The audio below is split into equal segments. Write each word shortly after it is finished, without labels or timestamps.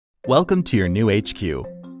Welcome to your new HQ,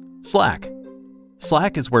 Slack.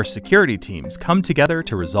 Slack is where security teams come together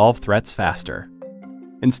to resolve threats faster.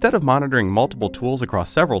 Instead of monitoring multiple tools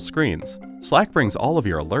across several screens, Slack brings all of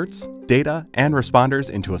your alerts, data, and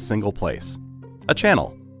responders into a single place. A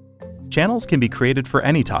channel. Channels can be created for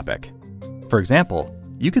any topic. For example,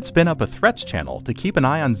 you could spin up a threats channel to keep an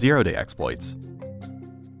eye on zero-day exploits.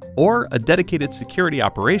 Or a dedicated security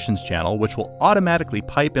operations channel which will automatically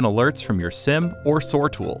pipe in alerts from your SIEM or SOAR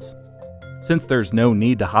tools. Since there's no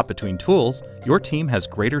need to hop between tools, your team has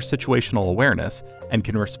greater situational awareness and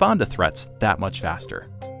can respond to threats that much faster.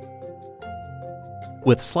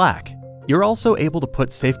 With Slack, you're also able to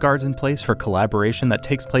put safeguards in place for collaboration that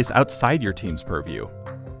takes place outside your team's purview.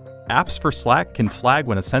 Apps for Slack can flag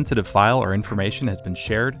when a sensitive file or information has been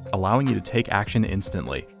shared, allowing you to take action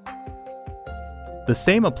instantly. The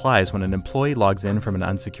same applies when an employee logs in from an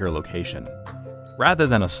unsecure location. Rather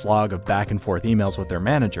than a slog of back-and-forth emails with their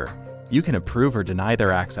manager, you can approve or deny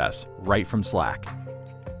their access right from Slack.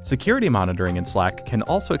 Security monitoring in Slack can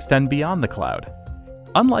also extend beyond the cloud.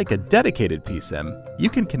 Unlike a dedicated PSIM,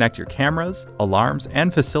 you can connect your cameras, alarms,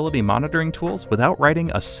 and facility monitoring tools without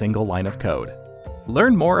writing a single line of code.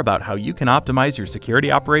 Learn more about how you can optimize your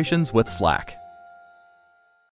security operations with Slack.